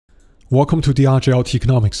Welcome to de-legitimize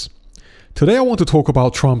Economics. Today I want to talk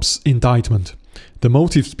about Trump's indictment, the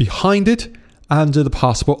motives behind it, and the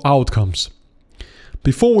possible outcomes.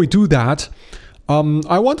 Before we do that,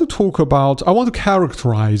 I want to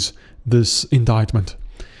characterize this indictment.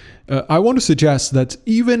 I want to suggest that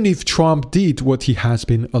even if Trump did what he has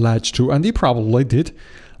been alleged to, and he probably did,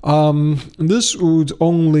 this should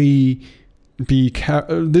only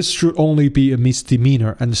be a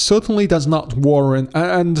misdemeanor, and certainly does not warrant.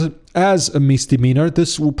 And as a misdemeanor,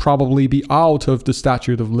 this will probably be out of the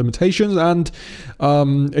statute of limitations, and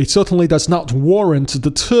it certainly does not warrant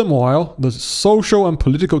the turmoil, the social and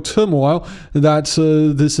political turmoil that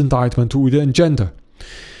this indictment would engender.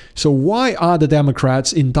 So why are the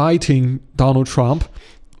Democrats indicting Donald Trump?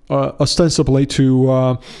 Ostensibly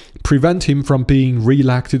to prevent him from being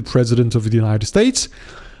re-elected president of the United States.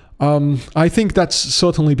 I think that's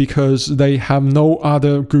certainly because they have no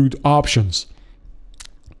other good options.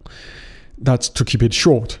 That's to keep it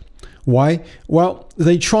short. Why? Well,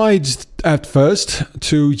 they tried at first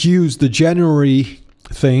to use the January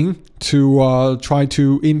thing to try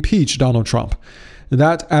to impeach Donald Trump.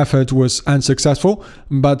 That effort was unsuccessful,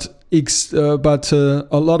 but a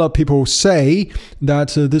lot of people say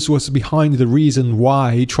that this was behind the reason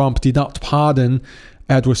why Trump did not pardon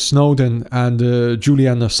Edward Snowden and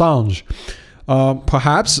Julian Assange.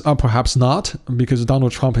 Perhaps not, because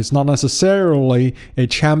Donald Trump is not necessarily a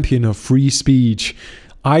champion of free speech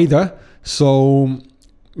either. So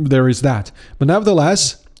there is that. But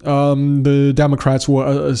nevertheless, the Democrats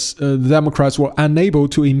were unable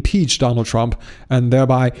to impeach Donald Trump, and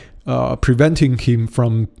thereby preventing him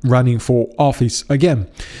from running for office again.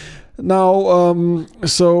 Now,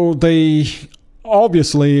 so they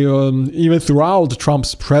obviously, even throughout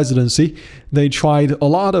Trump's presidency, they tried a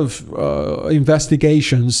lot of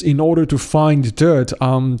investigations in order to find dirt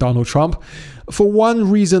on Donald Trump. For one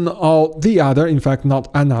reason or the other, in fact, not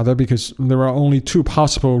another, because there are only two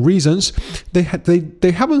possible reasons, they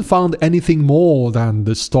haven't found anything more than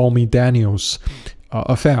the Stormy Daniels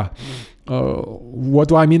affair. What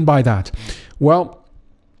do I mean by that? Well,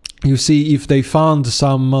 you see, if they found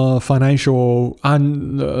some financial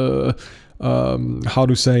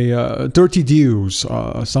dirty deals,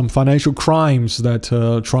 some financial crimes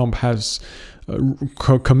that Trump has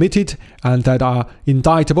committed and that are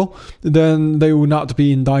indictable, then they will not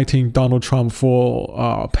be indicting Donald Trump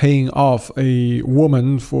for paying off a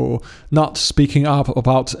woman for not speaking up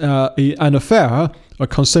about an affair, a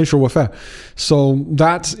consensual affair. So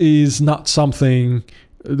that is not something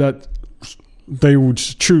that they would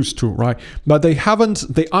choose to, right? But they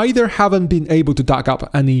either haven't been able to dig up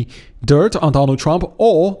any dirt on Donald Trump,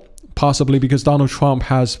 or possibly because Donald Trump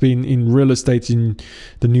has been in real estate in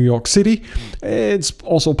the New York City. It's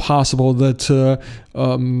also possible that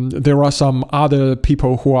there are some other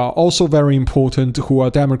people who are also very important, who are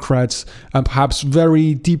Democrats, and perhaps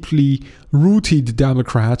very deeply rooted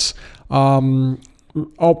Democrats,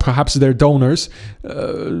 or perhaps their donors,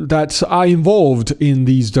 that are involved in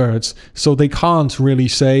these dirts. So they can't really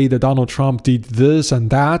say that Donald Trump did this and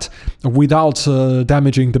that without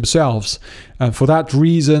damaging themselves. And for that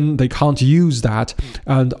reason, they can't use that.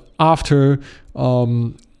 And after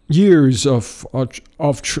years of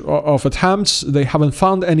attempts, they haven't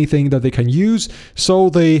found anything that they can use. So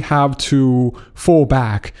they have to fall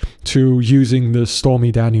back to using the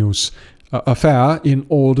Stormy Daniels affair in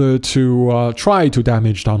order to try to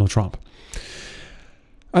damage Donald Trump.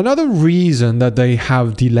 Another reason that they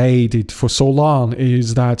have delayed it for so long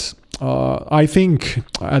is that I think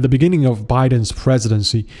at the beginning of Biden's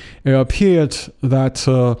presidency, it appeared that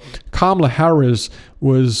Kamala Harris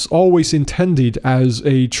was always intended as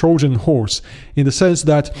a Trojan horse, in the sense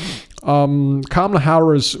that Kamala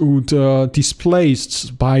Harris would displace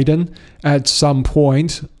Biden at some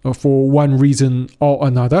point for one reason or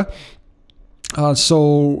another.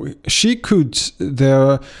 So she could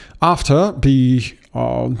thereafter be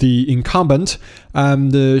the incumbent,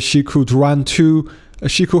 and she could have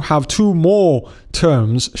two more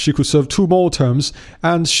terms. She could serve two more terms,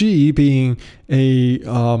 and she, being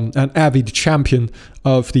an avid champion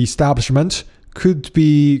of the establishment, could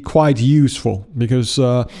be quite useful, because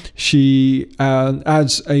she,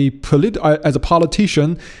 as a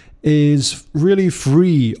politician, is really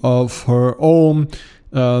free of her own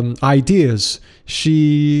ideas.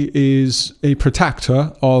 She is a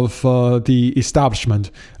protector of the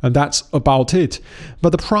establishment, and that's about it. But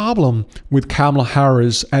the problem with Kamala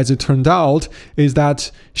Harris, as it turned out, is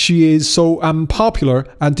that she is so unpopular,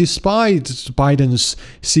 and despite Biden's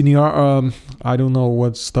I don't know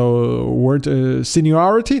what's the word,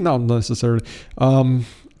 seniority? Not necessarily.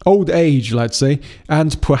 old age, let's say,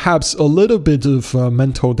 and perhaps a little bit of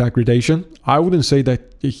mental degradation. I wouldn't say that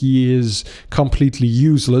he is completely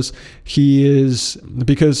useless. He is,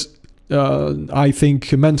 because I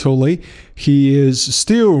think mentally he is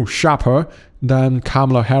still sharper than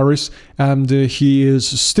Kamala Harris, and he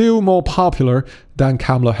is still more popular than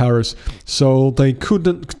Kamala Harris. So they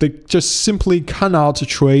just simply cannot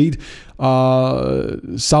trade someone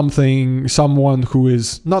who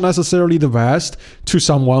is not necessarily the best to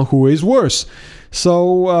someone who is worse.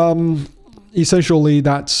 So essentially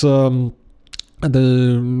that's the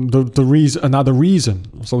reason, another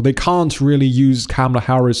reason. So they can't really use Kamala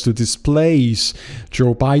Harris to displace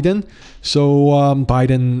Joe Biden. So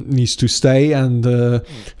Biden needs to stay, and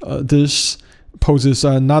this poses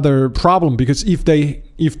another problem, because if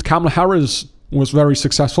Kamala Harris was very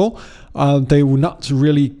successful, they would not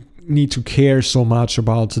really need to care so much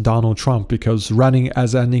about Donald Trump, because running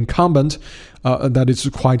as an incumbent that is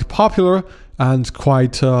quite popular and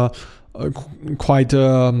quite how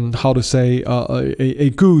to say a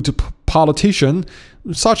good politician,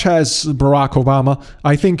 such as Barack Obama.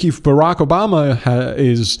 I think if Barack Obama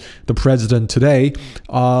is the president today,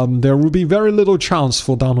 there will be very little chance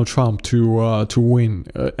for Donald Trump to win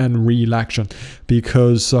an re-election,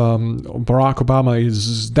 because Barack Obama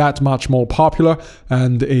is that much more popular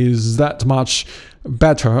and is that much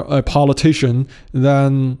better a politician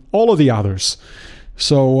than all of the others.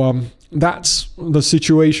 So that's the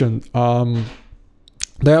situation.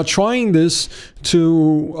 They are trying this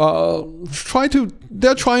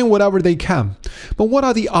they're trying whatever they can. But what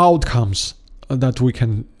are the outcomes that we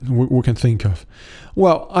can think of?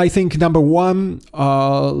 Well, I think number one,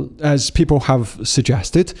 as people have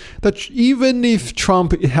suggested, that even if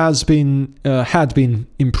Trump had been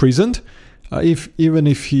imprisoned, even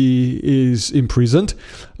if he is imprisoned,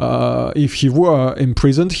 if he were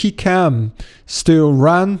imprisoned, he can still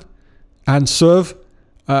run and serve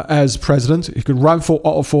as president. He could run for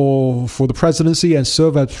the presidency and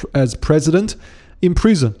serve as president in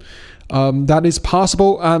prison. That is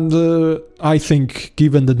possible, and I think,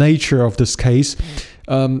 given the nature of this case,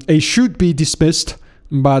 it should be dismissed.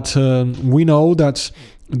 But we know that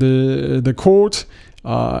the court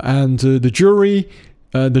and the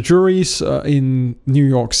juries in New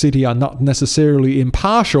York City are not necessarily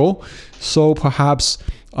impartial. So perhaps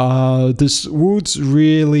this would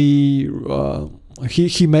really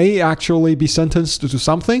he may actually be sentenced to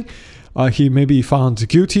something. He may be found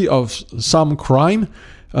guilty of some crime,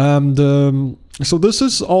 and so this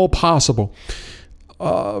is all possible.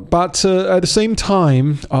 But at the same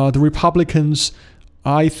time, the Republicans,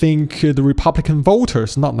 I think the Republican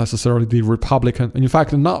voters, not necessarily the Republican, in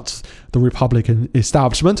fact, not the Republican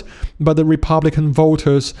establishment, but the Republican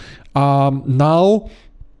voters are now,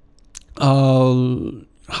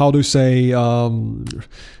 how to say,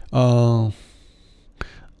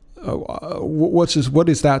 what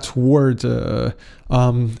is that word?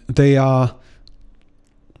 They are,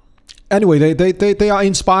 anyway. They are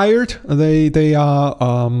inspired. They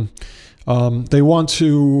are. They want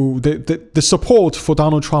to. The support for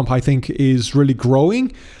Donald Trump, I think, is really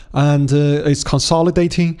growing, and it's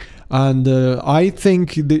consolidating. And I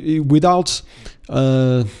think without.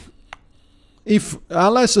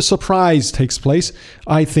 Unless a surprise takes place,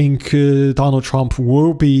 I think Donald Trump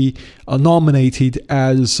will be nominated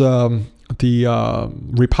as the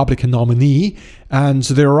Republican nominee, and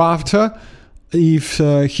thereafter, if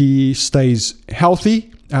he stays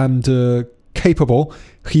healthy and capable,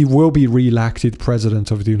 he will be re-elected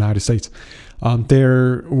president of the United States.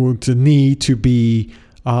 There would need to be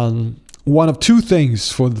one of two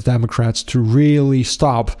things for the Democrats to really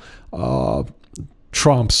stop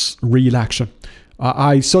Trump's re-election.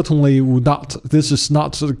 I certainly would not. This is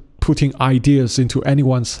not putting ideas into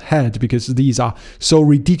anyone's head, because these are so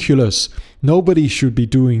ridiculous. Nobody should be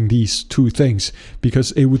doing these two things,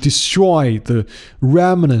 because it would destroy the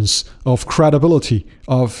remnants of credibility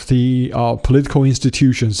of the political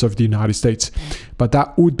institutions of the United States. But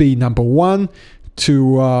that would be number one,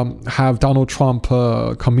 to have Donald Trump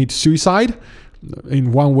commit suicide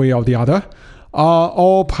in one way or the other,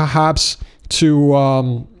 or perhaps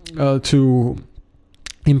to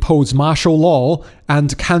impose martial law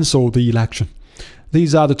and cancel the election.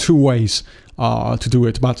 These are the two ways to do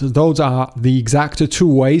it, but those are the exact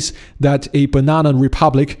two ways that in a banana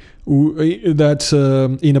republic, the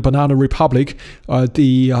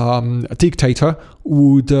dictator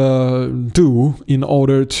would do in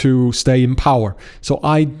order to stay in power. So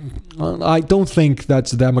I don't think that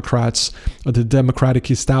the Democrats, the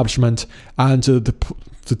Democratic establishment, and the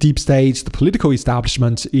deep state, the political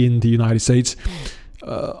establishment in the United States,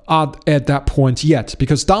 at that point yet,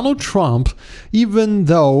 because Donald Trump, even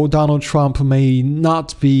though Donald Trump may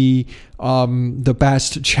not be the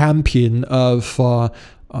best champion of a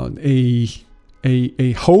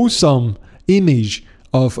wholesome image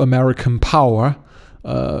of American power,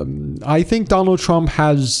 I think Donald Trump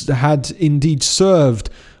had indeed served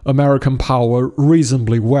American power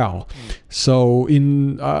reasonably well. So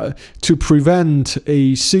to prevent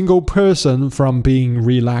a single person from being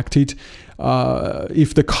reelected,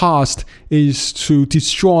 if the cost is to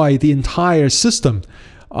destroy the entire system,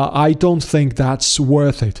 I don't think that's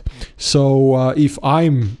worth it. So if I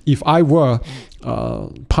were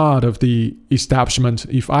part of the establishment,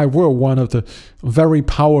 if I were one of the very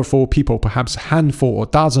powerful people, perhaps a handful or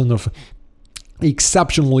dozen of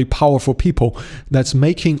exceptionally powerful people that's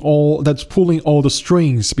pulling all the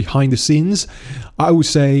strings behind the scenes, I would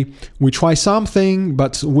say we try something,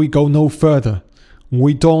 but we go no further.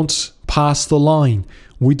 We don't pass the line.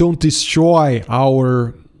 We don't destroy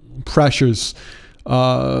our precious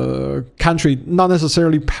country, not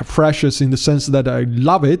necessarily precious in the sense that I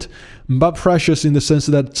love it, but precious in the sense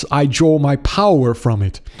that I draw my power from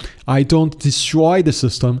it. I don't destroy the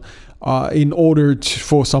system in order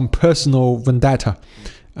for some personal vendetta.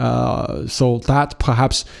 So that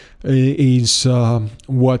perhaps is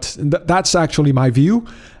that's actually my view.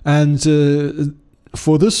 And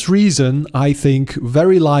for this reason, I think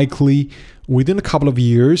very likely within a couple of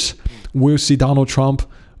years, we'll see Donald Trump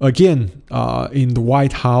again in the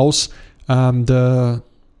White House. And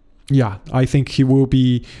I think he will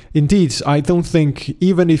be. Indeed, I don't think,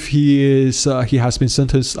 even if he has been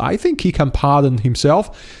sentenced, I think he can pardon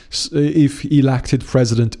himself if elected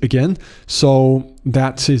president again. So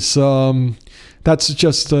that is that's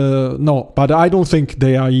just no. But I don't think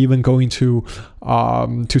they are even going to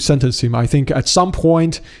sentence him. I think at some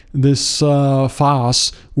point this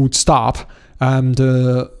farce would stop, and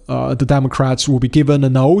the Democrats will be given a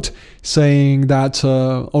note saying that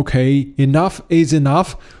okay, enough is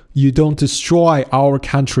enough. You don't destroy our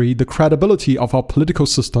country, the credibility of our political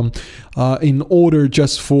system, in order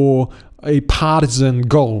just for a partisan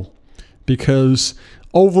goal. Because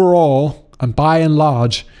overall, and by and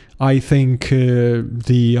large, I think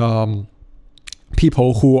the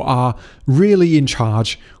people who are really in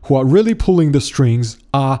charge, who are really pulling the strings,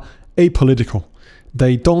 are apolitical.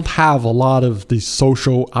 They don't have a lot of these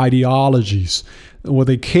social ideologies. What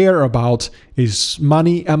they care about is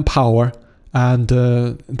money and power, and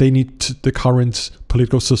they need the current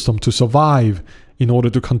political system to survive in order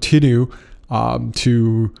to continue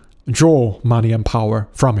to draw money and power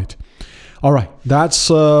from it. All right, that's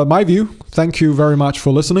my view. Thank you very much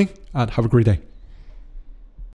for listening, and have a great day.